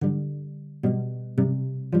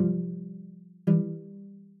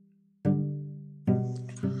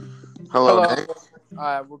Hello, Hello.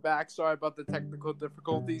 Nick. We're back. Sorry about the technical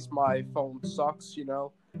difficulties. My phone sucks.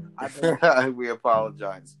 I've been. We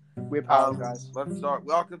apologize. We apologize. Let's start.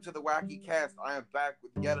 Welcome to the Wacky Cast. I am back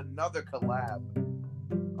with yet another collab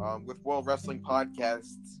with World Wrestling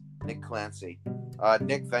Podcasts, Nick Clancy.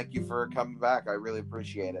 Nick, thank you for coming back. I really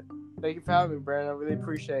appreciate it. Thank you for having me, Brandon. I really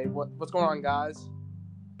appreciate it. What's going on, guys?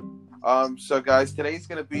 So guys, today's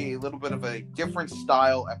going to be a little bit of a different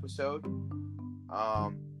style episode.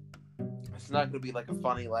 It's not going to be like a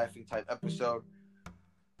funny, laughing type episode.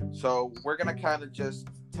 So we're going to kind of just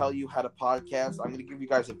tell you how to podcast. I'm going to give you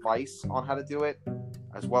guys advice on how to do it,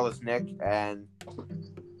 as well as Nick, and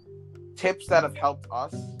tips that have helped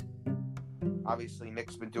us. Obviously,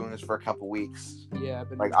 Nick's been doing this for a couple weeks. Yeah,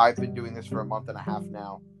 I've been doing this for a month and a half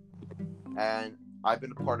now. And I've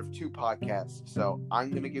been a part of 2 podcasts. So I'm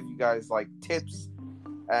going to give you guys tips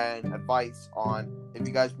and advice on if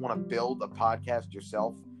you guys want to build a podcast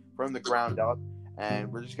yourself from the ground up.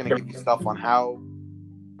 And we're just going to give you stuff on how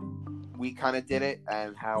we kind of did it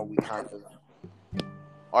and how we kind of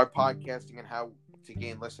are podcasting and how to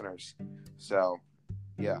gain listeners. So,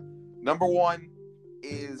 yeah. Number 1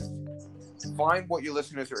 is find what your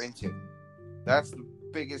listeners are into. That's the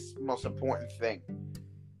biggest, most important thing.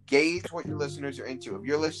 Gauge what your listeners are into. If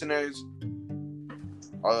your listeners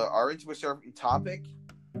are into a certain topic,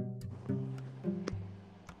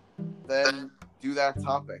 then do that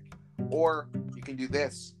topic. Or you can do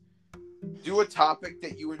this. Do a topic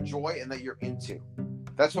that you enjoy and that you're into.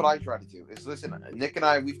 That's what I try to do. Is listen, Nick and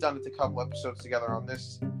I, we've done a couple episodes together on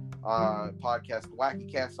this podcast,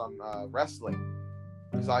 Wacky Cast, on wrestling,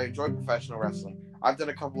 because I enjoy professional wrestling. I've done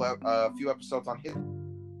a few episodes on his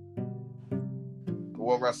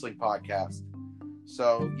World Wrestling Podcast.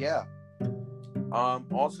 So yeah.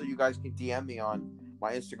 Also, you guys can DM me on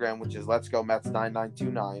my Instagram, which is Let's Go Mets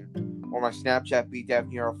 9929, or my Snapchat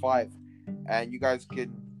BDevNero5, and you guys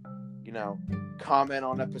can, comment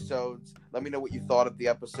on episodes. Let me know what you thought of the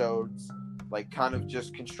episodes, kind of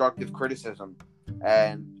just constructive criticism,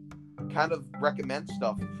 and kind of recommend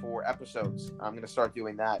stuff for episodes. I'm gonna start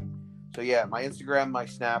doing that. So yeah, my Instagram, my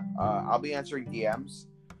Snap, I'll be answering DMs.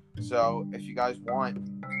 So if you guys want,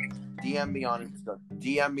 DM me on Insta,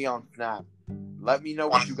 DM me on Snap. Let me know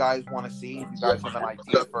what you guys want to see. If you guys have an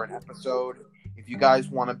idea for an episode, if you guys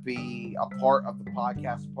want to be a part of the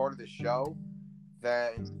podcast, part of the show,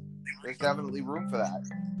 then there's definitely room for that.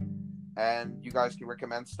 And you guys can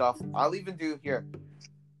recommend stuff. I'll even do here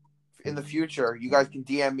in the future. You guys can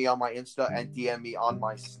DM me on my Insta and DM me on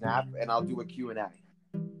my Snap, and I'll do a Q&A.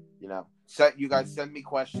 You guys send me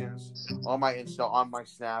questions on my Insta, on my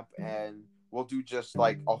Snap, and we'll do just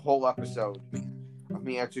a whole episode of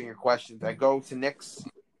me answering your questions. And go to Nick's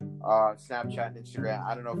Snapchat and Instagram.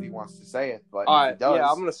 I don't know if he wants to say it, but if he does, yeah,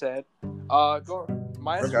 I'm gonna say it.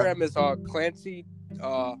 My Instagram is Clancy.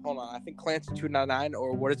 Hold on, I think Clancy299,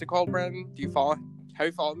 or what is it called, Brandon? Do you follow? Have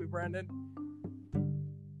you followed me, Brandon?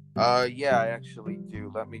 Yeah, I actually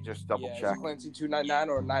do. Let me just double check. Clancy299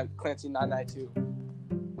 or Clancy992.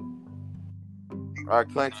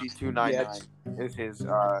 Clancy299 is his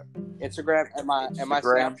Instagram, and my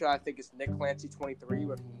Instagram. Snapchat I think is Nick Clancy23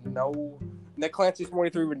 with no Nick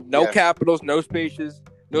Clancy23 with no capitals, no spaces,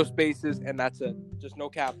 and that's it. Just no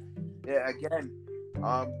cap. Yeah, again,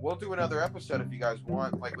 we'll do another episode if you guys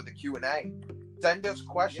want, with a Q&A. Send us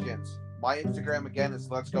questions. My Instagram again is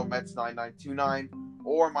Let's Go Mets 9929,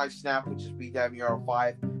 or my Snap, which is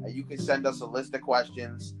BDevNero5, and you can send us a list of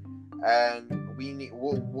questions, and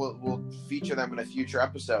we'll feature them in a future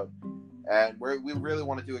episode. And we really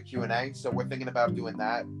want to do a Q&A, so we're thinking about doing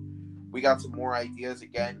that. We got some more ideas.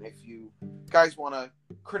 Again, if you guys want to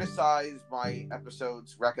criticize my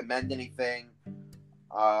episodes, recommend anything,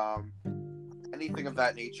 anything of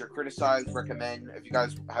that nature, criticize, recommend. If you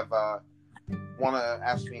guys have want to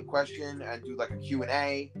ask me a question and do a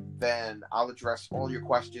Q&A, then I'll address all your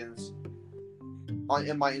questions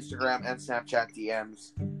in my Instagram and Snapchat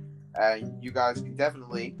DMs. And you guys can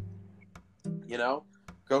definitely,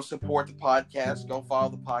 go support the podcast. Go follow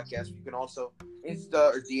the podcast. You can also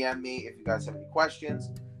Insta or DM me if you guys have any questions.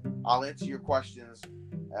 I'll answer your questions,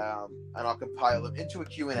 and I'll compile them into a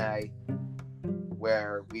Q&A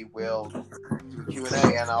where we will do a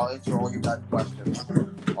Q&A, and I'll answer all your guys' questions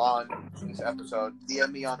on this episode.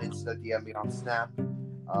 DM me on Insta, DM me on Snap.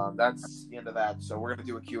 That's the end of that. So we're going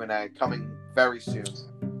to do a Q&A coming very soon.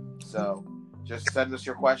 So just send us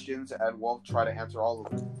your questions, and we'll try to answer all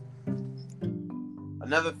of them.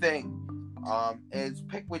 Another thing is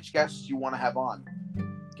pick which guests you want to have on.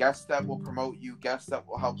 Guests that will promote you, guests that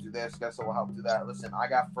will help do this, guests that will help do that. Listen, I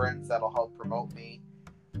got friends that'll help promote me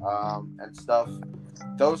and stuff.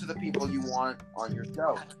 Those are the people you want on your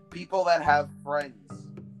show. People that have friends,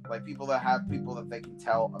 like people that they can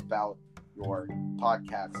tell about your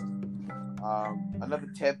podcast. Another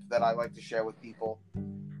tip that I like to share with people: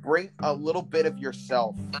 bring a little bit of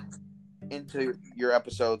yourself into your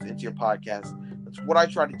episodes, into your podcast. That's what I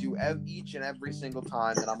try to do each and every single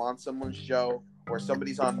time that I'm on someone's show or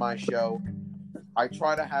somebody's on my show. I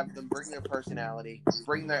try to have them bring their personality,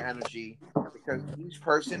 bring their energy, because each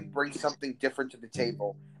person brings something different to the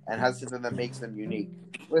table and has something that makes them unique.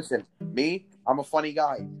 Listen, me, I'm a funny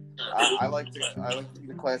guy. I like to be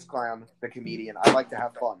the class clown, the comedian. I like to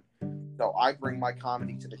have fun, so I bring my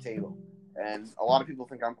comedy to the table, and a lot of people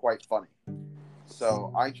think I'm quite funny.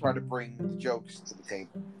 So I try to bring the jokes to the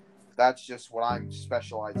table. That's just what I'm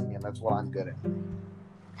specializing in. That's what I'm good at,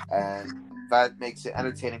 and that makes it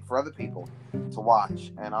entertaining for other people to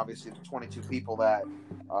watch. And obviously, the 22 people that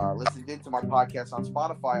listened into my podcast on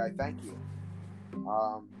Spotify, I thank you.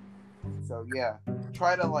 So yeah,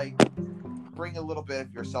 try to like bring a little bit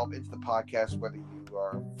of yourself into the podcast, whether you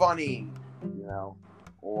are funny,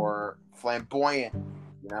 or flamboyant,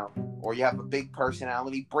 or you have a big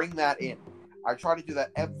personality. Bring that in. I try to do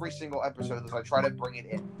that every single episode. I try to bring it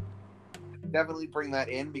in. Definitely bring that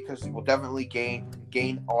in, because it will definitely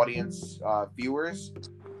gain audience, viewers,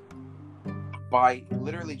 by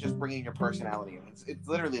literally just bringing your personality in. It's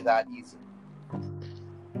literally that easy.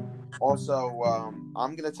 Also,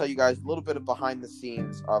 I'm going to tell you guys a little bit of behind the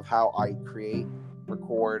scenes of how I create,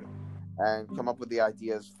 record, and come up with the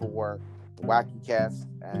ideas for the Wacky Cast.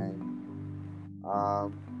 And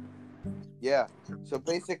yeah, so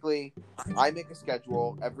basically, I make a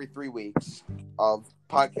schedule every 3 weeks of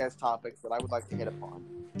podcast topics that I would like to hit upon.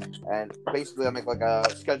 And basically, I make like a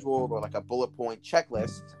schedule or like a bullet point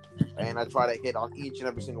checklist, and I try to hit on each and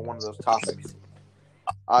every single one of those topics.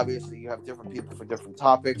 Obviously, you have different people for different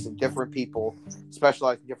topics, and different people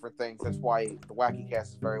specialize in different things. That's why the Wacky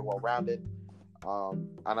Cast is very well-rounded. And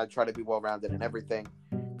I try to be well-rounded in everything,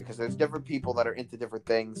 because there's different people that are into different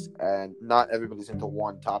things, and not everybody's into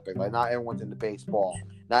one topic. Like, not everyone's into baseball.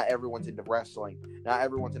 Not everyone's into wrestling. Not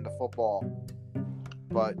everyone's into football.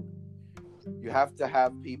 But you have to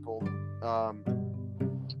have people,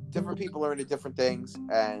 different people are into different things,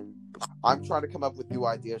 and I'm trying to come up with new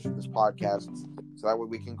ideas for this podcast, so that way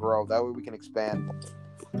we can grow, that way we can expand.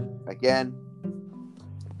 Again,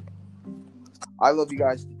 I love you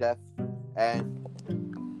guys to death, and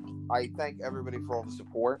I thank everybody for all the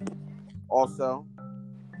support. Also,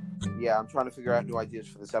 yeah, I'm trying to figure out new ideas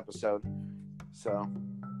for this episode. So,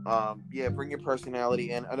 yeah, bring your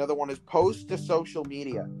personality in. Another one is post to social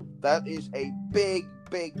media. That is a big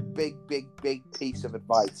piece of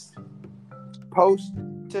advice. Post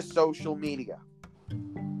to social media.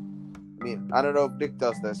 I mean, I don't know if Nick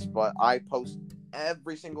does this, but I post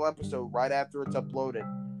every single episode right after it's uploaded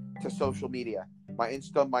to social media. My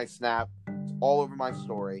Insta, my Snap, it's all over my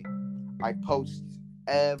story. I post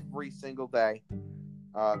every single day.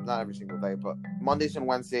 Not every single day, but Mondays and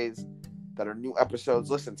Wednesdays that are new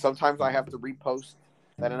episodes. Listen, sometimes I have to repost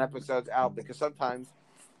that an episode's out, because sometimes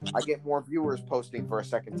I get more viewers posting for a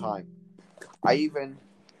second time. I even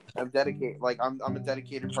am dedicated, like I'm a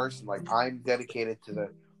dedicated person. Like, I'm dedicated to the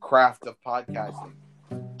craft of podcasting.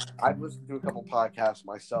 I've listened to a couple podcasts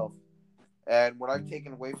myself, and what I've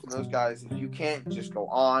taken away from those guys is you can't just go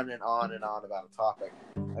on and on and on about a topic.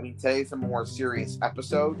 I mean, today's a more serious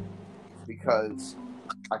episode, because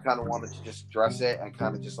I kind of wanted to just address it and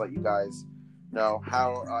kind of just let you guys know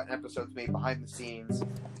how an episode's made behind the scenes,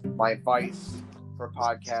 my advice for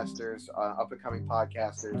podcasters, up-and-coming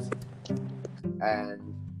podcasters,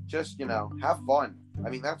 and just, have fun. I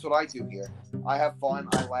mean, that's what I do here. I have fun,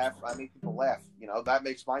 I laugh, I make people laugh. That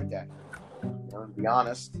makes my day, to be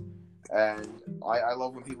honest. And I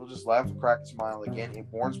love when people just laugh and crack a smile again. It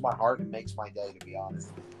warms my heart and makes my day, to be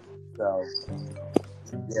honest. So,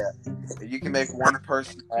 yeah. If you can make one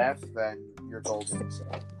person laugh, then you're golden. So,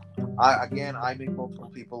 I make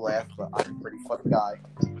multiple people laugh, but I'm a pretty funny guy.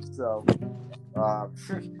 So,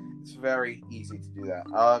 it's very easy to do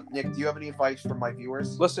that. Nick, do you have any advice for my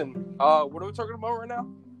viewers? Listen, what are we talking about right now?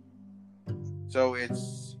 So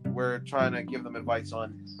we're trying to give them advice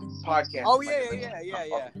on podcasts. Oh,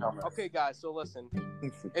 yeah. Okay, guys, so listen.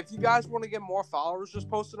 If you guys want to get more followers, just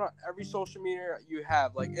post it on every social media you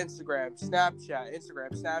have, like Instagram, Snapchat,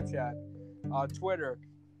 Twitter,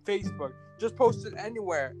 Facebook. Just post it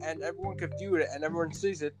anywhere, and everyone can view it, and everyone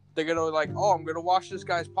sees it. They're going to like, oh, I'm going to watch this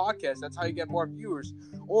guy's podcast. That's how you get more viewers.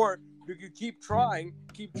 Or you can keep trying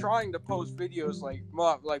to post videos like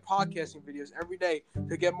podcasting videos every day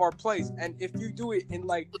to get more plays. And if you do it in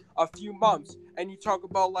like a few months, and you talk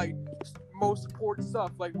about like most important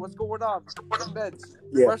stuff, like what's going on, events,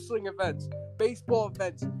 Yeah. wrestling events, baseball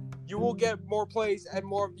events, you will get more plays and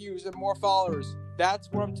more views and more followers.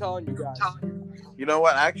 That's what I'm telling you guys. You know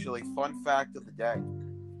what? Actually, fun fact of the day.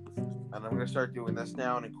 And I'm going to start doing this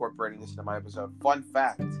now and incorporating this into my episode. Fun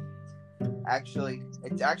fact. Actually,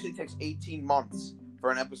 it actually takes 18 months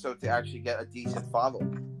for an episode to actually get a decent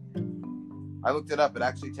following. I looked it up. It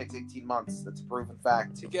actually takes 18 months. That's a proven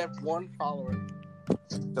fact. To get one follower.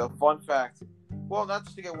 So, fun fact. Well, not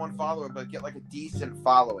just to get one follower, but get like a decent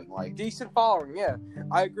following. Like Decent following, yeah.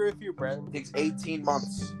 I agree with you, Brandon. it takes 18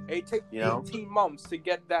 months. It takes You know? 18 months to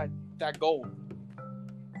get that goal.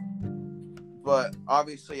 But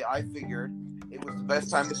obviously, I figured it was the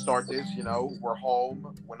best time to start this. You know, we're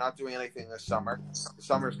home. We're not doing anything this summer. The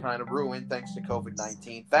summer's kind of ruined thanks to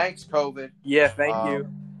COVID-19. Thanks, COVID. Yeah, thank you.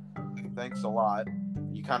 Thanks a lot.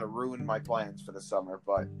 You kind of ruined my plans for the summer,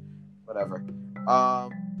 but whatever.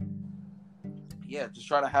 Yeah, just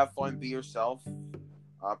try to have fun, be yourself,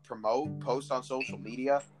 promote, post on social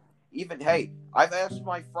media. Even, hey, I've asked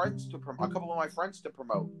my friends to promote, a couple of my friends to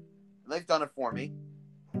promote, and they've done it for me.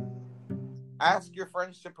 Ask your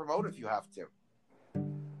friends to promote if you have to.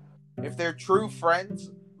 If they're true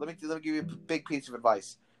friends, let me give you a big piece of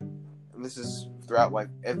advice. And this is throughout life.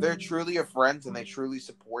 If they're truly your friends and they truly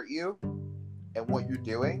support you and what you're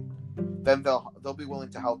doing, then they'll be willing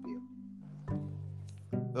to help you.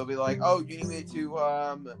 They'll be like, "Oh, you need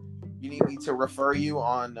me to refer you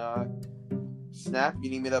on Snap? You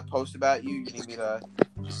need me to post about you? You need me to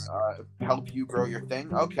help you grow your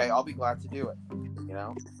thing? Okay, I'll be glad to do it." You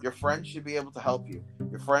know, your friends should be able to help you.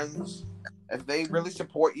 Your friends, if they really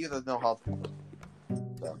support you, then they'll help you.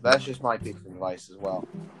 So that's just my piece of advice as well.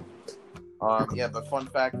 Yeah, but fun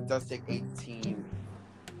fact, it does take 18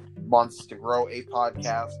 months to grow a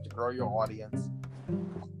podcast, to grow your audience.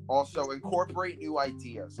 Also, incorporate new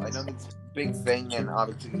ideas. I know that's a big thing, and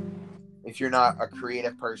obviously, if you're not a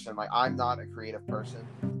creative person, like I'm not a creative person,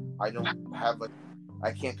 I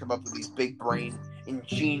can't come up with these big brain,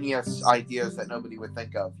 ingenious ideas that nobody would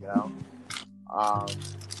think of, you know?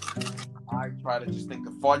 I try to just think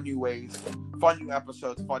of fun new ways, fun new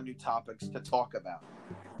episodes, fun new topics to talk about.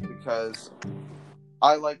 Because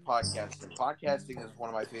I like podcasting. Podcasting is one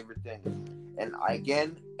of my favorite things. And I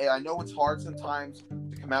know it's hard sometimes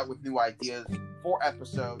to come out with new ideas for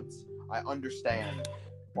episodes. I understand.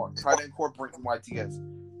 But try to incorporate new ideas.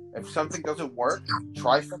 If something doesn't work,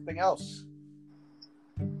 try something else.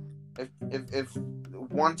 If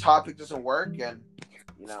one topic doesn't work, and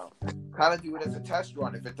you know, kind of do it as a test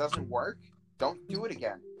run. If it doesn't work, don't do it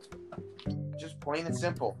again. Just plain and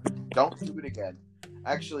simple. Don't do it again.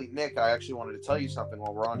 Actually, Nick, I actually wanted to tell you something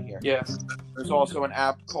while we're on here. Yeah. There's also an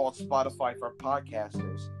app called Spotify for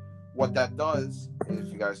podcasters. What that does,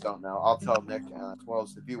 if you guys don't know, I'll tell Nick as well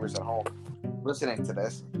as the viewers at home listening to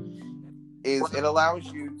this, is it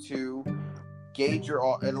allows you to gauge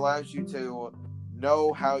it allows you to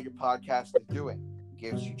know how your podcast is doing. It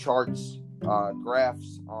gives you charts,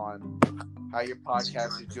 graphs on how your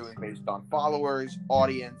podcast is doing based on followers,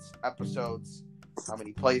 audience, episodes, how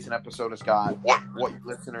many plays an episode has got,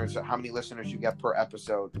 how many listeners you get per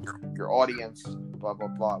episode, your audience, blah, blah,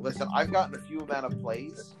 blah. Listen, I've gotten a few amount of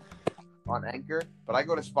plays on Anchor, but I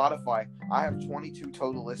go to Spotify. I have 22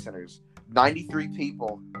 total listeners. 93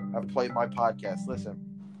 people have played my podcast. Listen,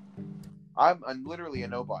 I'm literally a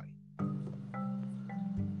nobody.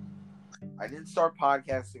 I didn't start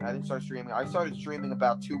podcasting. I didn't start streaming. I started streaming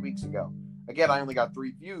about 2 weeks ago. Again, I only got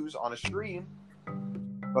 3 views on a stream,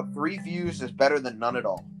 but 3 views is better than none at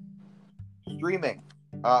all.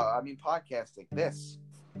 Podcasting. This.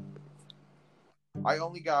 I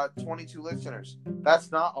only got 22 listeners.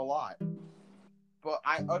 That's not a lot. But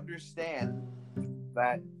I understand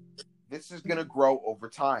that this is going to grow over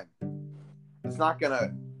time. I'm not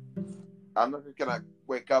going to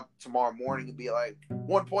wake up tomorrow morning and be like,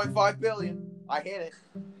 1.5 billion. I hit it.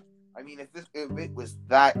 I mean, if it was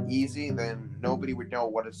that easy, then nobody would know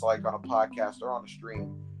what it's like on a podcast or on a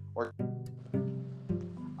stream.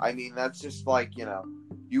 That's just like, you know,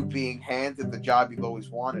 you being handed the job you've always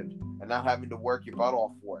wanted and not having to work your butt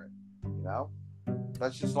off for it. You know?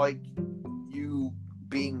 That's just like you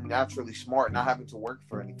being naturally smart, not having to work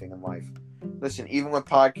for anything in life. Listen, even with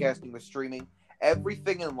podcasting, with streaming,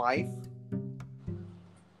 everything in life,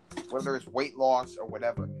 whether it's weight loss or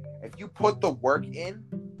whatever, if you put the work in,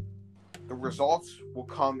 the results will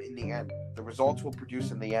come in the end. The results will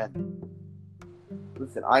produce in the end.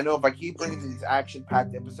 Listen, I know if I keep bringing these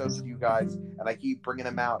action-packed episodes to you guys, and I keep bringing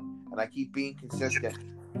them out, and I keep being consistent,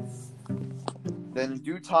 then in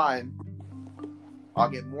due time, I'll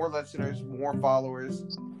get more listeners, more followers,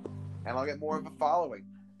 and I'll get more of a following.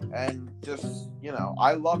 And just,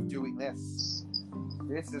 I love doing this.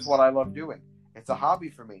 This is what I love doing. It's a hobby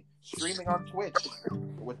for me. Streaming on Twitch,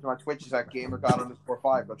 which my Twitch is at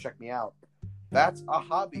GamerGod_5. Go check me out. That's a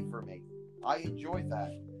hobby for me. I enjoy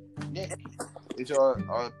that. Nick is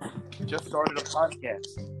just started a podcast.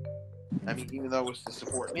 I mean, even though it was to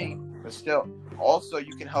support me, but still. Also,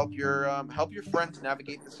 you can help your friends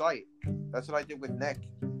navigate the site. That's what I did with Nick.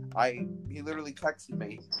 He literally texted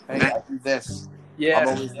me, "Hey, I do this. Yeah, I'm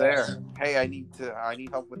always there. Hey, I need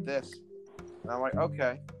help with this." And I'm like,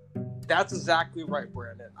 okay. That's exactly right,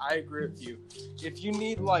 Brandon. I agree with you. If you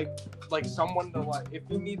need like someone to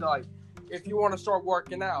if you want to start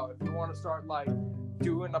working out, if you want to start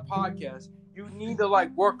doing a podcast, you need to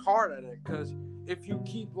work hard at it. Because if you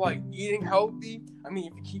keep eating healthy,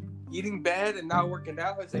 if you keep eating bad and not working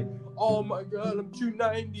out, and say, "Oh my God, I'm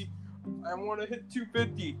 290, I want to hit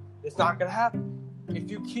 250," it's not gonna happen.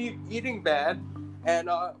 If you keep eating bad and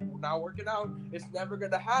not working out, it's never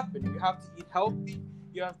gonna happen. You have to eat healthy.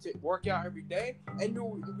 You have to work out every day, and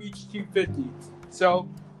you'll reach 250. So,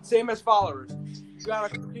 same as followers. You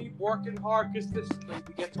gotta keep working hard consistently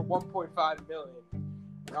to get to 1.5 million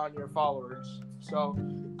on your followers. So,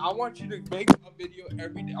 I want you to make a video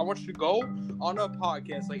every day. I want you to go on a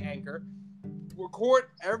podcast like Anchor, record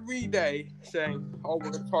every day saying, "Oh, we're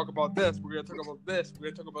gonna talk about this. We're gonna talk about this.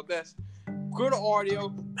 We're gonna talk about this." Good audio,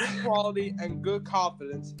 good quality, and good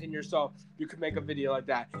confidence in yourself. You can make a video like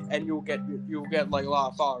that, and you'll get a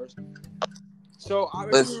lot of followers. So I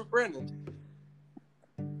agree with Brandon.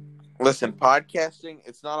 Listen, podcasting,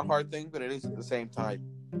 it's not a hard thing, but it is at the same time.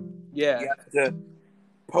 Yeah. You have to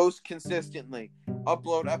post consistently,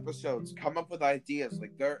 upload episodes, come up with ideas.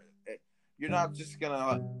 You're not just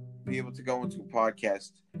gonna be able to go into a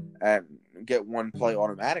podcast and get one play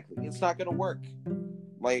automatically. It's not gonna work.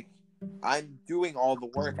 I'm doing all the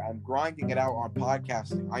work. I'm grinding it out on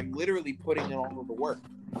podcasting. I'm literally putting in all of the work.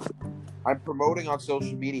 I'm promoting on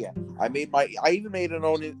social media. I even made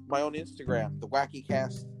my own Instagram, the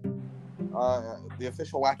WackyCast, the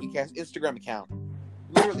official WackyCast Instagram account.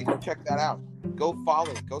 Literally, go check that out. Go follow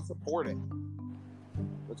it. Go support it.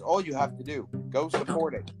 That's all you have to do. Go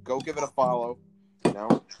support it. Go give it a follow.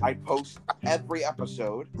 I post every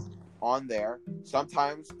episode on there.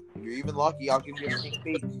 Sometimes, if you're even lucky, I'll give you a sneak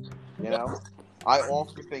peek. I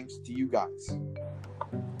offer things to you guys.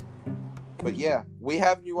 But yeah, we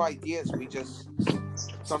have new ideas. We just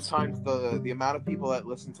sometimes the amount of people that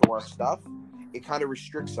listen to our stuff, it kind of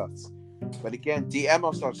restricts us. But again, DM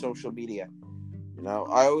us on social media.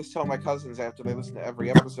 I always tell my cousins after they listen to every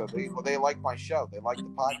episode, they like my show. They like the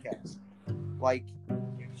podcast.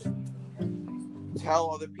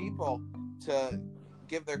 Tell other people to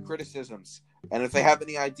give their criticisms. And if they have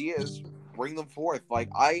any ideas, bring them forth.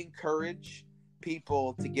 I encourage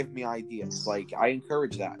people to give me ideas. I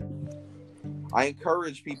encourage that. I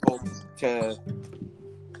encourage people to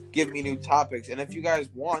give me new topics. And if you guys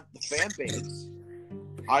want the fan base,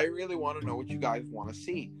 I really want to know what you guys want to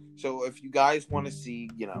see. So if you guys want to see,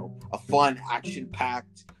 a fun,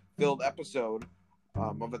 action-packed, filled episode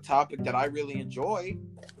of a topic that I really enjoy,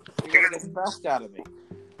 you're going to get the best out of me.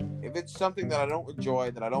 If it's something that I don't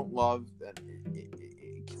enjoy, that I don't love, then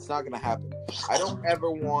it's not going to happen. I don't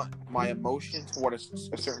ever want my emotion toward a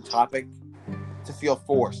certain topic to feel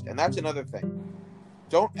forced. And that's another thing.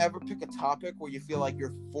 Don't ever pick a topic where you feel like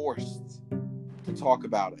you're forced to talk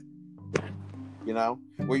about it.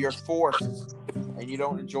 Where you're forced and you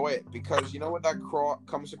don't enjoy it. Because you know what that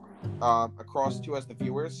comes across to as the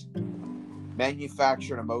viewers?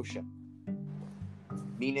 Manufactured emotion.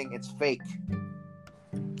 Meaning it's fake.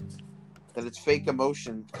 That it's fake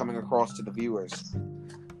emotion coming across to the viewers.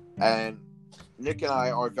 And Nick and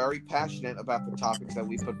I are very passionate about the topics that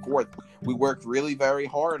we put forth. We worked really very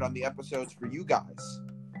hard on the episodes for you guys.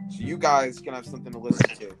 So you guys can have something to listen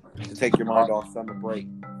to take your mind off summer break.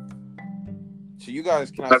 So you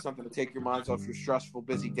guys can have something to take your minds off your stressful,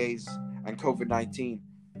 busy days and COVID-19.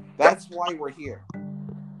 That's why we're here.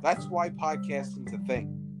 That's why podcasting's a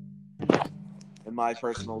thing. In my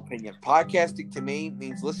personal opinion. Podcasting to me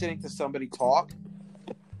means listening to somebody talk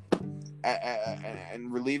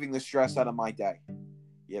and relieving the stress out of my day.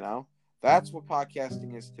 That's what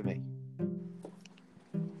podcasting is to me.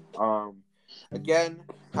 Again,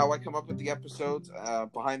 how I come up with the episodes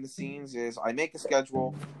behind the scenes is I make a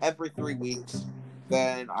schedule every 3 weeks.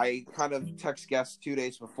 Then I kind of text guests 2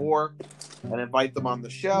 days before and invite them on the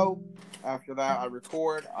show. After that, I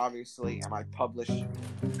record, obviously, and I publish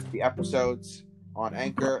the episodes on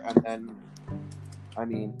Anchor. And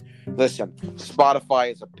then, listen,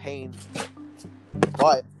 Spotify is a pain,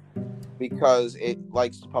 but because it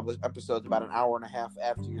likes to publish episodes about an hour and a half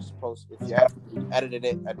after you're supposed to, if you have edited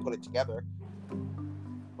it and put it together.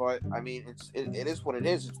 But I mean, it is what it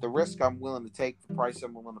is. It's the risk I'm willing to take, the price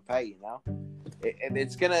I'm willing to pay. You know, and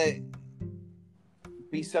it's gonna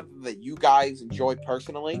be something that you guys enjoy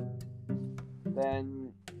personally.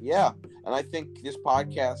 Then yeah, and I think this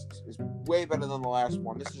podcast is way better than the last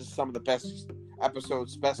one. This is some of the best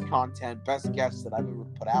episodes, best content, best guests that I've ever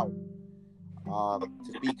put out.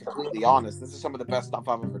 To be completely honest, this is some of the best stuff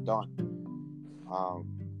I've ever done.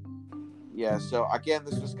 Yeah, so again,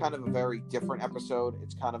 this was kind of a very different episode.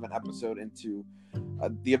 It's kind of an episode into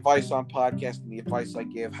the advice on podcasting, the advice I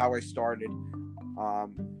give, how I started,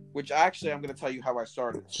 which actually I'm going to tell you how I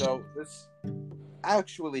started. So this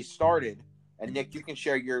actually started, and Nick, you can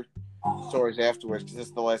share your stories afterwards because this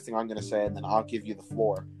is the last thing I'm going to say, and then I'll give you the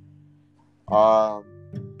floor. I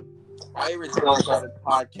originally started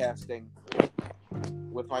podcasting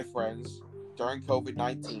with my friends during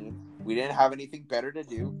COVID-19. We didn't have anything better to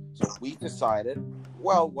do, so we decided,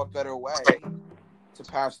 well, what better way to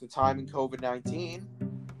pass the time in COVID-19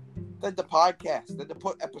 than to podcast, than to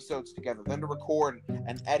put episodes together, than to record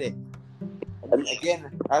and edit. And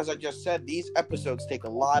again, as I just said, these episodes take a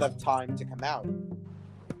lot of time to come out.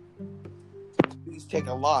 These take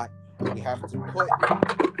a lot. We have to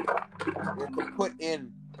put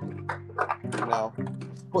in,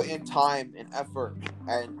 put in time and effort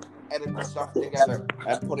and edit the stuff together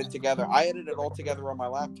and put it together. I edit it all together on my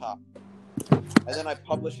laptop, and then I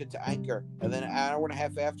publish it to Anchor, and then an hour and a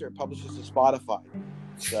half after, it publishes to Spotify.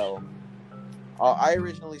 So I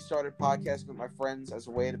originally started podcasting with my friends as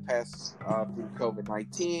a way to pass through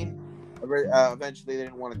COVID-19. Eventually they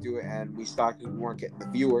didn't want to do it, and we stopped because we weren't getting the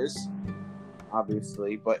viewers,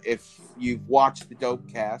 obviously. But if you've watched the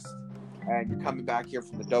Dopecast and you're coming back here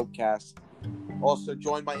from the Dopecast, also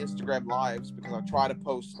join my Instagram lives because I try to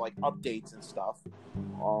post like updates and stuff.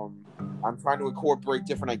 I'm trying to incorporate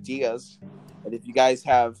different ideas, and if you guys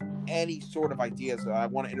have any sort of ideas, I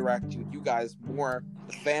want to interact with you guys more,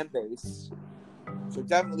 the fan base. So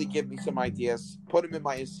definitely give me some ideas. Put them in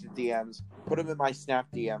my Insta DMs, put them in my Snap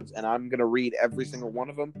DMs, and I'm gonna read every single one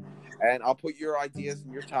of them. And I'll put your ideas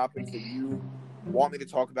and your topics that you want me to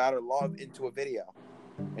talk about or love into a video,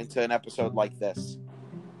 into an episode like this.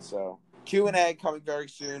 So Q&A coming very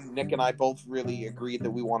soon. Nick and I both really agreed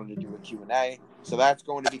that we wanted to do a Q&A. So that's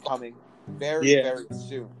going to be coming very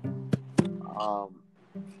soon.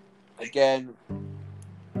 Again,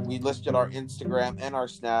 we listed our Instagram and our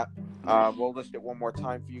Snap. We'll list it one more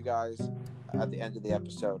time for you guys at the end of the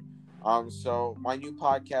episode. So my new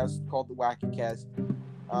podcast called The Wacky Cast.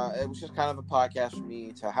 It was just kind of a podcast for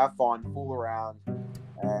me to have fun, fool around,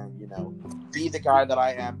 and, be the guy that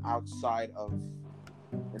I am outside of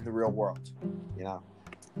in the real world.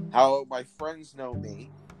 How my friends know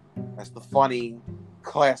me as the funny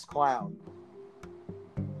class clown,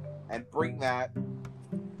 and bring that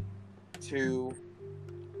to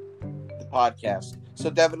the podcast. So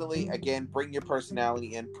definitely, again, bring your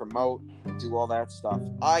personality in, promote, do all that stuff.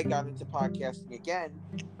 I got into podcasting again.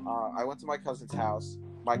 I went to my cousin's house.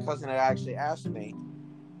 My cousin had actually asked me,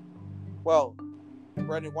 well,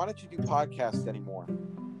 Brendan, why don't you do podcasts anymore?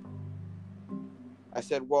 I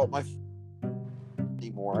said, well,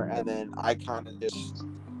 anymore, and then I kind of just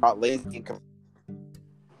got lazy, and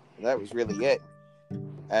that was really it.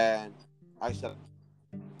 And I said,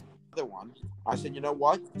 another one. I said, you know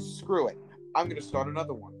what? Screw it. I'm going to start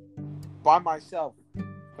another one by myself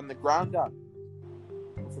from the ground up.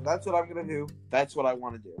 So that's what I'm going to do. That's what I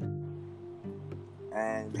want to do.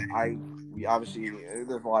 And we obviously,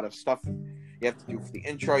 there's a lot of stuff you have to do for the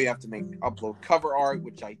intro. You have to upload cover art,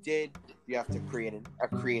 which I did. You have to create a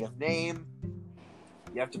creative name.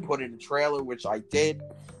 You have to put in a trailer, which I did.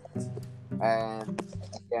 And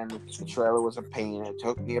again, the trailer was a pain. It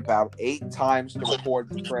took me about 8 times to record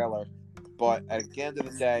the trailer, but at the end of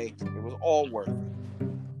the day, it was all worth it.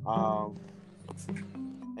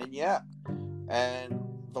 And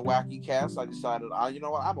the Wacky Cast, I decided, you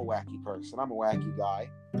know what? I'm a wacky person. I'm a wacky guy.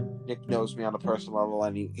 Nick knows me on a personal level,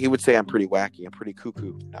 and he would say I'm pretty wacky. I'm pretty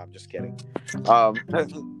cuckoo. No, I'm just kidding.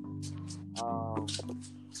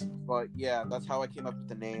 But yeah, that's how I came up with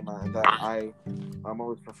the name that I'm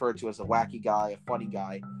always referred to as a wacky guy, a funny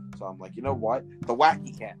guy. So I'm like, you know what? The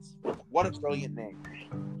Wacky Cats. What a brilliant name.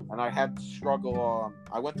 And I had to struggle.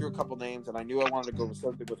 I went through a couple names, and I knew I wanted to go with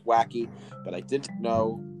something with wacky, but I didn't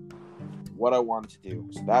know what I wanted to do.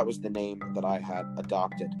 So that was the name that I had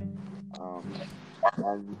adopted.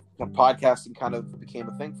 And the podcasting kind of became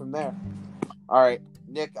a thing from there. All right,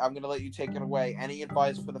 Nick, I'm going to let you take it away. Any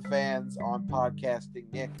advice for the fans on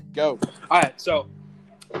podcasting? Nick, go. All right, so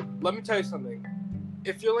let me tell you something.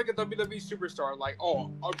 if you're like a WWE superstar, like,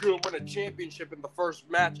 oh, I'm gonna win a championship in the first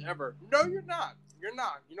match ever. No, you're not. You're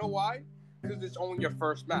not. You know why? Because it's only your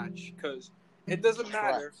first match. Because it doesn't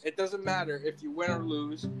matter. It doesn't matter if you win or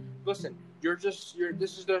lose. Listen, this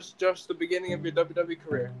is just the beginning of your WWE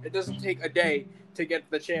career. It doesn't take a day to get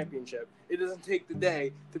the championship. It doesn't take the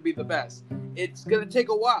day to be the best. It's gonna take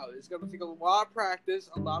a while. It's gonna take a lot of practice,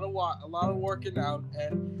 a lot of working out,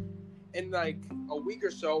 and in like a week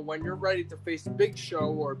or so, when you're ready to face Big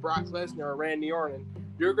Show or Brock Lesnar or Randy Orton,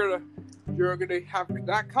 you're gonna have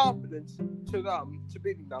that confidence to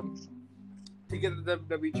beating them to get the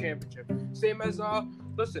WWE Championship. Same as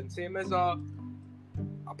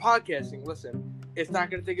podcasting. Listen, it's not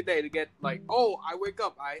gonna take a day to get like, oh, I wake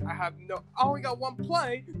up, I only got one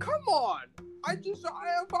play. Come on, I thought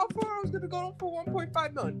I was gonna go for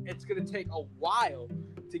 1.5 million. It's gonna take a while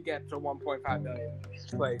to get to 1.5 million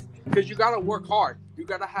plays because you gotta work hard. You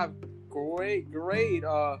gotta have great. You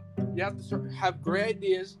have to have great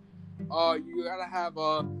ideas. You gotta have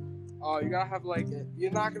like,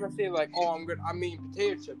 you're not gonna say like, oh, I'm eating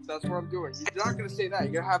potato chips. That's what I'm doing. You're not gonna say that.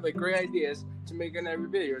 You're gonna have like great ideas to make in every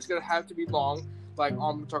video. It's gonna have to be long. Like, I'm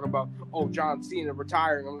gonna talk about, oh, John Cena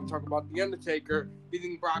retiring. I'm gonna talk about The Undertaker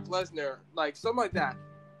beating Brock Lesnar, like something like that.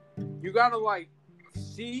 You gotta like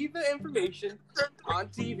see the information on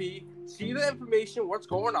TV, see the information, what's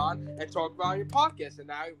going on, and talk about your podcast. And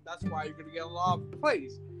now that's why you're gonna get a lot of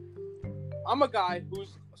plays. I'm a guy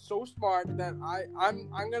who's so smart that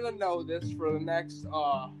I'm gonna know this for the next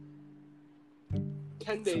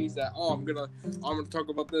 10 days that I'm gonna talk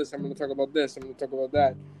about this, I'm gonna talk about this, I'm gonna talk about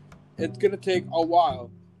that. It's gonna take a while.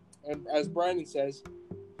 And as Brandon says,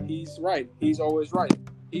 he's right. He's always right.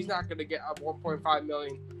 He's not gonna get up 1.5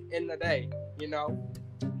 million in a day, you know.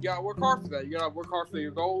 You gotta work hard for that. You gotta work hard for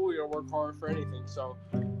your goal. You gotta work hard for anything. So,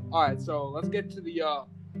 all right. So let's get to the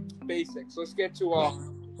basics. Let's get to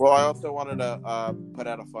Well, I also wanted to put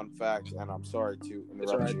out a fun fact, and I'm sorry to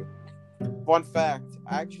interrupt you. Fun fact,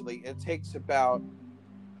 actually, it takes about,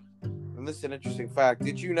 and this is an interesting fact.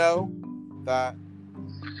 Did you know that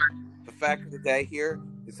the fact of the day here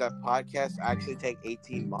is that podcasts actually take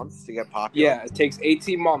 18 months to get popular? Yeah, it takes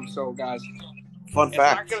 18 months. So, guys. Fun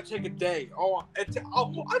fact. It's not gonna take a day. I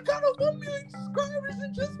got 1 million subscribers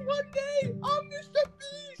in just one day. I'm Mr.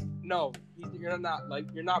 Beast. No, you're not. Like,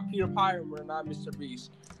 you're not Peter Pyre. We're not Mr.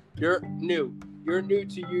 Beast. You're new. You're new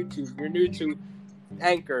to YouTube. You're new to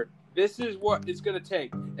Anchor. This is what it's gonna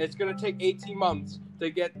take. It's gonna take 18 months to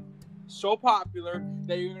get so popular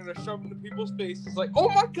that you're gonna shove into people's faces like, oh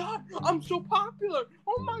my God, I'm so popular.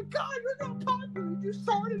 Oh my God, you're not popular. You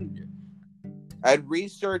started it. And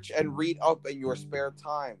research and read up in your spare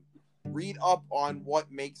time. Read up on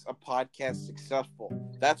what makes a podcast successful.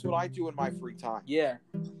 That's what I do in my free time. Yeah.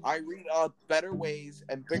 I read up better ways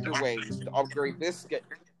and bigger ways to upgrade this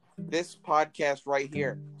podcast right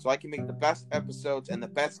here, so I can make the best episodes and the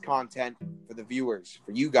best content for the viewers,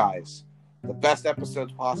 for you guys. The best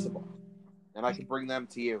episodes possible. And I can bring them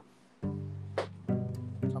to you.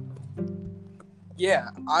 Yeah,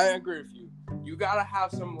 I agree with you. You gotta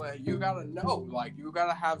have some, you gotta know, like, you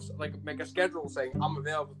gotta have, like, make a schedule saying, I'm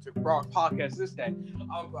available to podcast this day.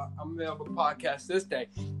 I'm available to podcast this day.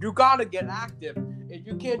 You gotta get active. And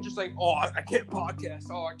you can't just like, oh, I can't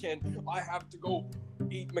podcast. Oh, I have to go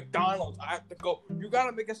eat McDonald's. I have to go. You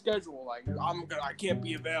gotta make a schedule. Like, I can't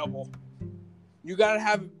be available. You gotta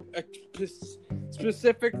have a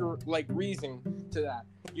specific, like, reason to that.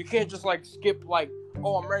 You can't just, like, skip, like,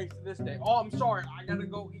 oh, I'm ready for this day. Oh, I'm sorry, I gotta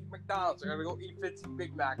go eat McDonald's. I gotta go eat 15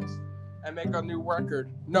 Big Macs and make a new record.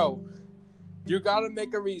 No. You gotta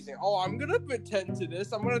make a reason. Oh, I'm gonna attend to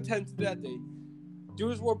this. I'm gonna attend to that day. Do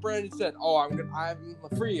as what Brandon said. Oh, I'm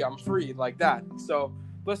free, like that. So,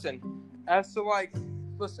 listen, as what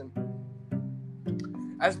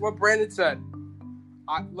Brandon said,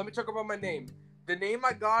 let me talk about my name. The name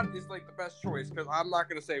I got is, like, the best choice, because I'm not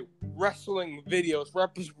going to say wrestling videos,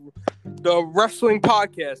 the wrestling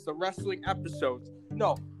podcast, the wrestling episodes.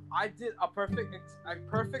 No, I did a perfect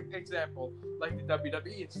example, like the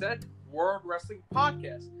WWE. It said World Wrestling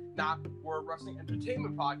Podcast, not World Wrestling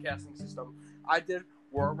Entertainment Podcasting System. I did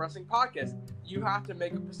World Wrestling Podcast. You have to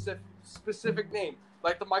make a specific name,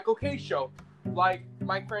 like the Michael K Show, like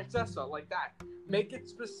Mike Francesa, like that. Make it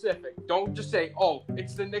specific. Don't just say, "Oh,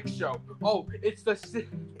 it's the Nick Show." Oh, it's the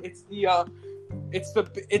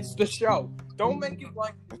show. Don't make it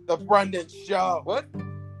like the Brendan Show. What?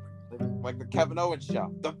 Like the Kevin Owens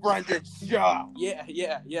Show. The Brendan Show. Yeah.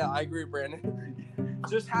 I agree, Brandon.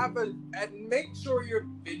 Just and make sure your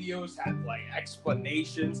videos have, like,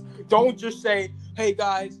 explanations. Don't just say, "Hey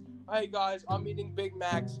guys, I'm eating Big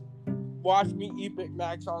Macs. watch me eat Big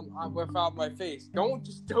Macs on without my face. Don't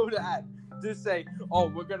just do that. Just say, oh,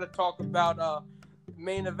 we're gonna talk about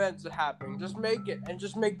main events that happening. Just make it and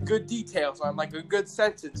just make good details on like a good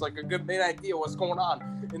sentence, like a good main idea what's going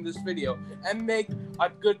on in this video, and make a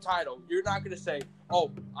good title. You're not gonna say, we're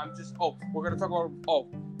gonna talk about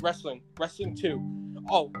wrestling 2.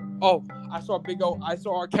 I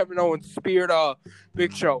saw Kevin Owens speared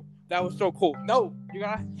Big Show. That was so cool. No, you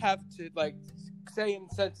gotta have to like say in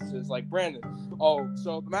sentences like Brandon.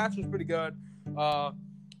 So the match was pretty good.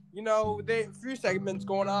 They a few segments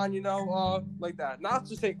going on, like that. Not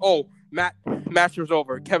just saying, match was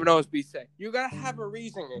over. Kevin Owens beat Seth. You gotta have a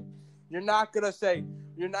reasoning. You're not gonna say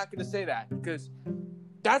that because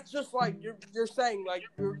that's just like you're saying like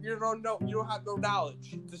you don't know, you don't have no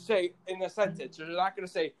knowledge to say in a sentence. You're not gonna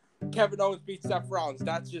say Kevin Owens beat Seth Rollins.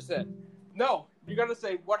 That's just it. No, you gotta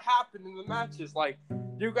say what happened in the matches. Like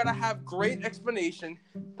you gotta have great explanation,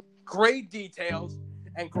 great details,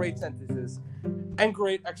 and great sentences. And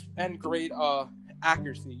great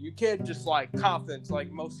accuracy. You can't just like confidence,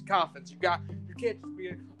 like most confidence. You can't just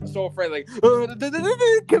be so afraid, like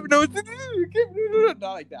Kevin Owens,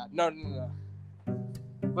 not like that. No.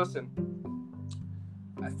 Listen,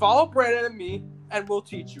 follow Brandon and me, and we'll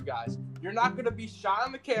teach you guys. You're not gonna be shy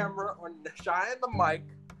on the camera or shy on the mic,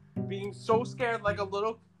 being so scared like a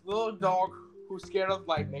little dog who's scared of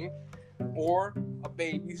lightning, or a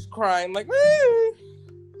baby who's crying like.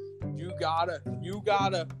 You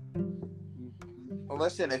gotta.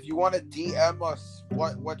 Listen, if you want to DM us,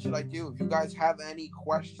 what should I do? If you guys have any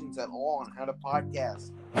questions at all on how to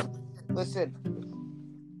podcast, listen,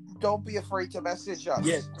 don't be afraid to message us.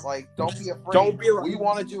 Yeah. Like, don't be afraid. We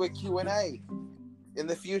want to do a Q&A in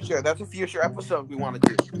the future. That's a future episode we want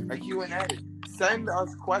to do. A Q&A. Send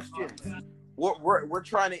us questions. We're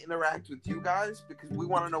trying to interact with you guys because we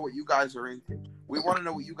want to know what you guys are into. We want to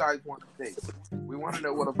know what you guys want to think. We want to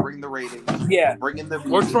know what will bring the ratings. Yeah. Bring in the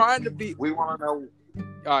views. We're trying to be. We want to know.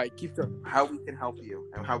 All right, keep going. How we can help you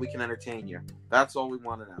and how we can entertain you. That's all we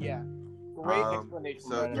want to know. Yeah. Great explanation,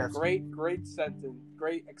 Brandon. Yes. Great sentence.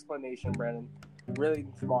 Great explanation, Brandon. Really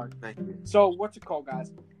smart. Thank you. So, what's it called,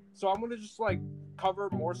 guys? So, I'm going to just, like, cover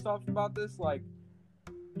more stuff about this. Like,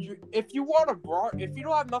 if you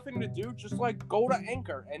don't have nothing to do, just, like, go to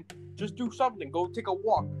Anchor and just do something. Go take a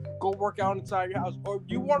walk. Go work out inside your house. Or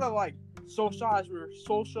you want to, like, socialize with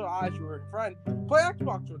your friend, play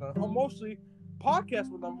Xbox with them, or mostly podcast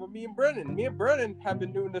with them with me and Brennan. Me and Brennan have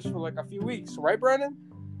been doing this for like a few weeks, right, Brennan?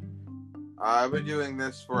 I've been doing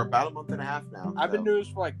this for about a month and a half now. I've been doing this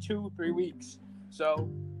for like 2-3 weeks. So,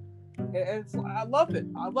 and I love it.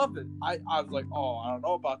 I was like, I don't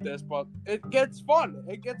know about this, but it gets fun.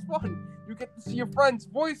 You get to see your friends'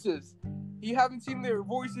 voices. You haven't seen their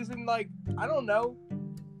voices in like, I don't know,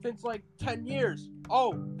 since like 10 years.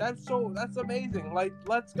 That's amazing. Like,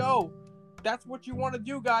 let's go. That's what you want to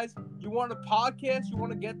do, guys. You want to podcast, you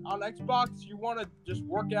want to get on Xbox, you want to just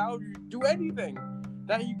work out, you do anything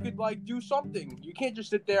that you could like do something. You can't just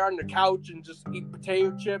sit there on the couch and just eat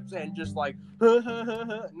potato chips and just like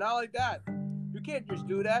not like that. You can't just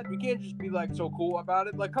do that. You can't just be like so cool about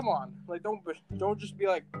it. Like, come on. Like, don't just be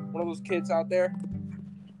like one of those kids out there.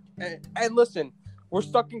 And listen, we're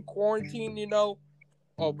stuck in quarantine, you know.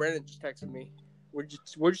 Oh, Brandon just texted me. What'd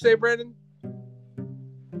you say, Brandon?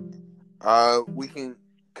 We can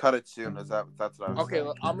cut it soon. That's what I was saying.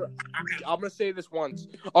 Okay, I'm gonna say this once.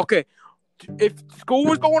 Okay, if school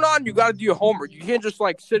was going on, you gotta do your homework. You can't just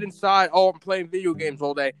like sit inside. I'm playing video games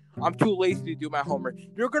all day. I'm too lazy to do my homework.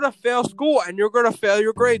 You're gonna fail school and you're gonna fail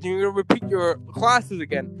your grades and you're gonna repeat your classes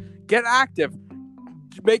again. Get active.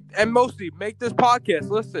 Mostly make this podcast.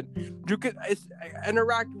 Listen, you could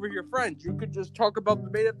interact with your friends. You could just talk about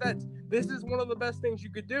the main events. This is one of the best things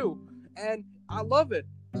you could do, and I love it.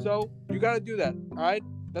 So you got to do that. All right,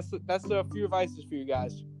 that's a few advices for you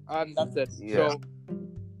guys. That's it. Yeah.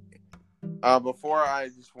 So before I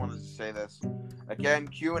just wanted to say this again,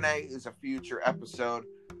 Q&A is a future episode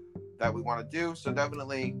that we want to do. So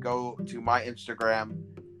definitely go to my Instagram,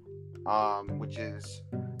 which is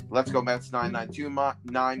Let's Go Mets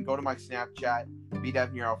 9929. Go to my Snapchat,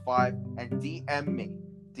 BDevNero5, and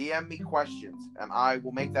DM me questions, and I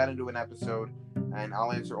will make that into an episode, and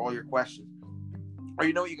I'll answer all your questions. Or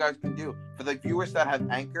you know what you guys can do for the viewers that have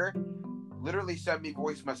Anchor, literally send me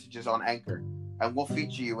voice messages on Anchor, and we'll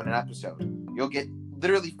feature you in an episode. You'll get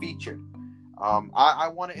literally featured. I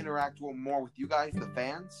want to interact more with you guys, the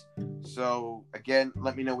fans. So again,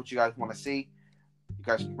 let me know what you guys want to see. You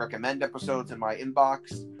guys can recommend episodes in my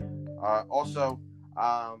inbox. Also,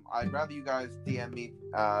 I'd rather you guys DM me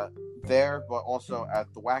there, but also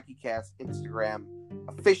at the WackyCast Instagram,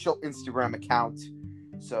 official Instagram account.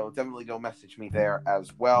 So definitely go message me there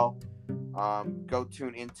as well. Go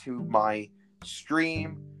tune into my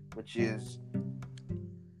stream, which is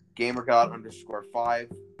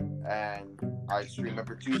GamerGod_5, and I stream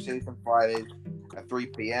every Tuesdays and Fridays at 3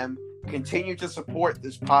 p.m. Continue to support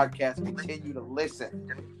this podcast. Continue to listen.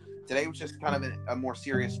 Today was just kind of a more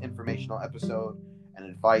serious informational episode and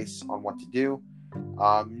advice on what to do.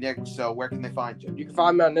 Nick, so where can they find you? You can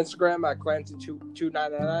find me on Instagram at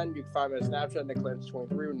Clancy2999. You can find me on Snapchat,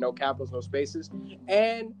 NickClancy23, with no capitals, no spaces.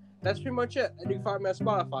 And that's pretty much it. And you can find me on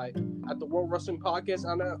Spotify at the World Wrestling Podcast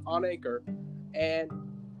on Anchor. And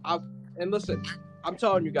listen, I'm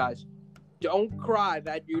telling you guys, don't cry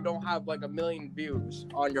that you don't have like 1 million views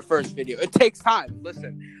on your first video. It takes time.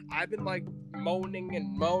 Listen, I've been like moaning,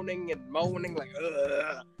 like,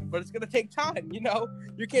 ugh. But it's gonna take time, you know?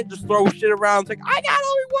 You can't just throw shit around. It's like, I got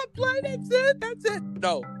only 1 play, that's it.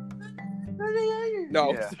 No.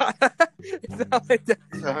 Yeah. It's not like that.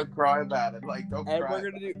 Don't cry about it. Like, don't and cry. we're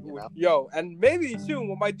gonna do, you know? yo, and maybe soon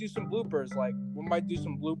we might do some bloopers. Like, we might do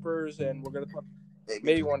some bloopers, and we're gonna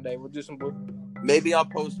maybe one day we'll do some bloopers. Maybe I'll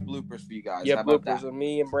post bloopers for you guys. Yeah, How about bloopers that? of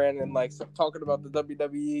me and Brandon, like, talking about the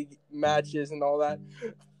WWE matches and all that.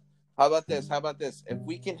 How about this? If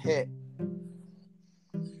we can hit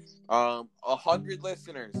 100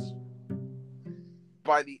 listeners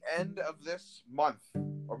by the end of this month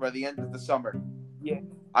or by the end of the summer, yeah,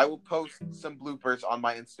 I will post some bloopers on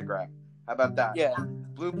my Instagram. How about that? Yeah.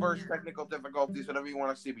 Bloopers, technical difficulties, whatever you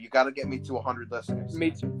want to see, but you got to get me to 100 listeners. Me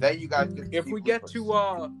too. Then you guys can If see we bloopers. get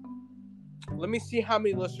to let me see how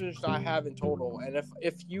many listeners I have in total, and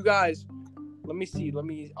if you guys, let me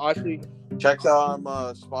actually check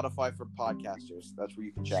Spotify for podcasters. That's where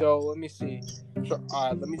you can check. So let me see. So,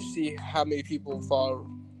 let me see how many people follow.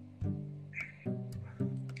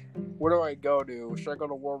 Where do I go to? Should I go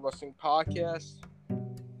to World Wrestling Podcast?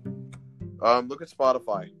 Look at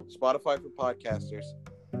Spotify. Spotify for podcasters.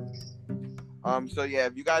 So yeah,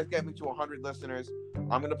 if you guys get me to 100 listeners,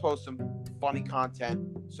 I'm gonna post some funny content,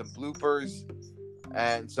 some bloopers,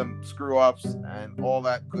 and some screw ups, and all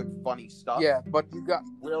that good funny stuff. Yeah, but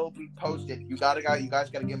will be posted. You guys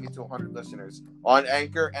gotta get me to 100 listeners on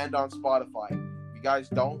Anchor and on Spotify. If you guys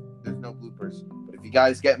don't, there's no bloopers. But if you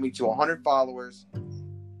guys get me to 100 followers,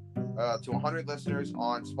 to 100 listeners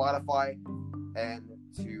on Spotify, and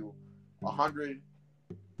to 100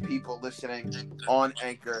 people listening on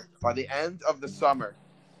Anchor by the end of the summer,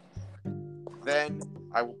 then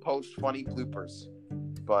I will post funny bloopers.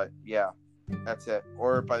 But yeah, that's it.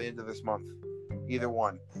 Or by the end of this month, either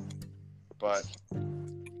one. But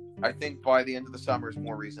I think by the end of the summer is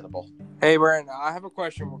more reasonable. Hey, Brandon, I have a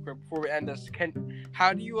question real quick before we end this.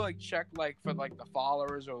 How do you check for the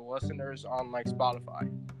followers or listeners on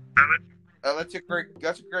Spotify? That's a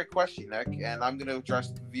great question, Nick, and I'm going to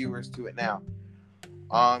address the viewers to it now.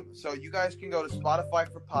 So you guys can go to Spotify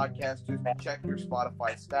for podcasters and check your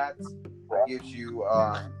Spotify stats. It gives you,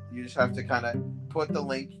 you just have to kind of put the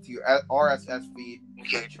link to your RSS feed, which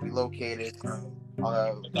should be located.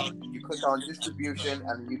 You click on distribution,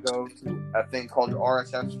 and then you go to a thing called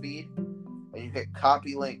RSS feed, and you hit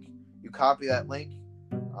copy link. You copy that link.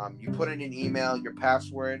 You put in an email, your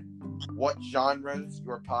password, what genres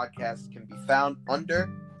your podcast can be found under,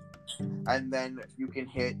 and then you can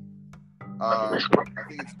hit I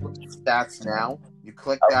think it's stats now. You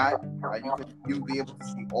click that, and you'll be able to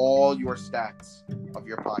see all your stats of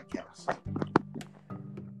your podcast.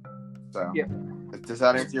 So, yeah. Does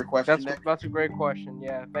that answer your question, Nick? That's a great question.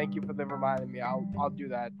 Yeah, thank you for reminding me. I'll do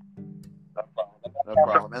that. No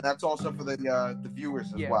problem. And that's also for the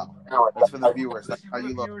viewers as well. That's for the viewers. That's how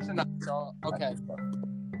you look. Okay.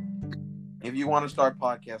 If you want to start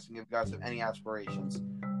podcasting, if you guys have any aspirations,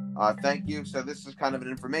 thank you. So this is kind of an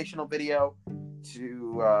informational video,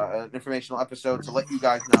 an informational episode to let you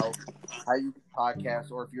guys know how you can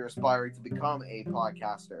podcast, or if you're aspiring to become a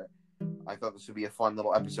podcaster. I thought this would be a fun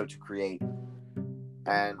little episode to create,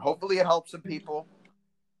 and hopefully it helps some people.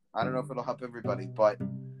 I don't know if it'll help everybody, but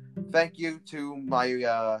thank you to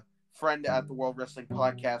my friend at the World Wrestling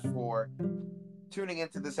Podcast for tuning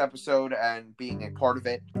into this episode and being a part of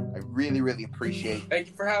it. I really, really appreciate it. Thank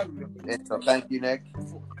you for having me. And so thank you, Nick.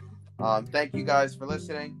 Thank you guys for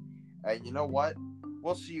listening. And you know what?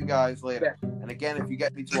 We'll see you guys later. Yeah. And again, if you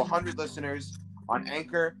get me to 100 listeners on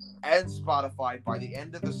Anchor and Spotify by the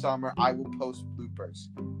end of the summer, I will post bloopers.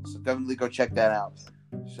 So definitely go check that out.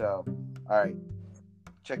 So, all right.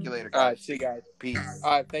 Check you later, guys. All right, see you guys. Peace.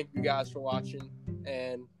 All right, thank you guys for watching,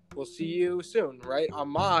 and we'll see you soon, right, on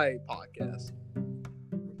my podcast.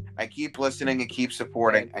 And keep listening and keep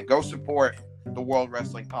supporting. And go support the World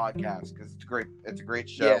Wrestling Podcast because it's a great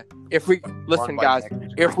show. Yeah. If we listen, Run by guys, Nick.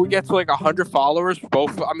 It's if great. we get to like 100 followers, not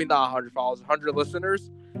 100 followers, 100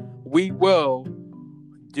 listeners, we will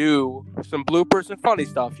do some bloopers and funny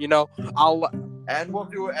stuff. You know, And we'll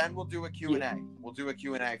do a Q&A. Yeah. We'll do a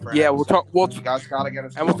Q&A for yeah, we'll talk. you guys gotta get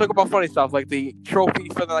us. And we'll talk about funny stuff like the trophy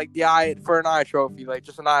for the eye for an eye trophy, like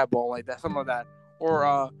just an eyeball, like that, something like that,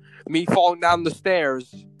 or me falling down the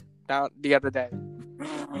stairs down the other day.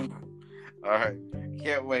 All right,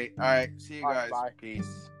 can't wait. All right, see you All right, guys. bye.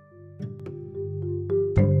 Peace.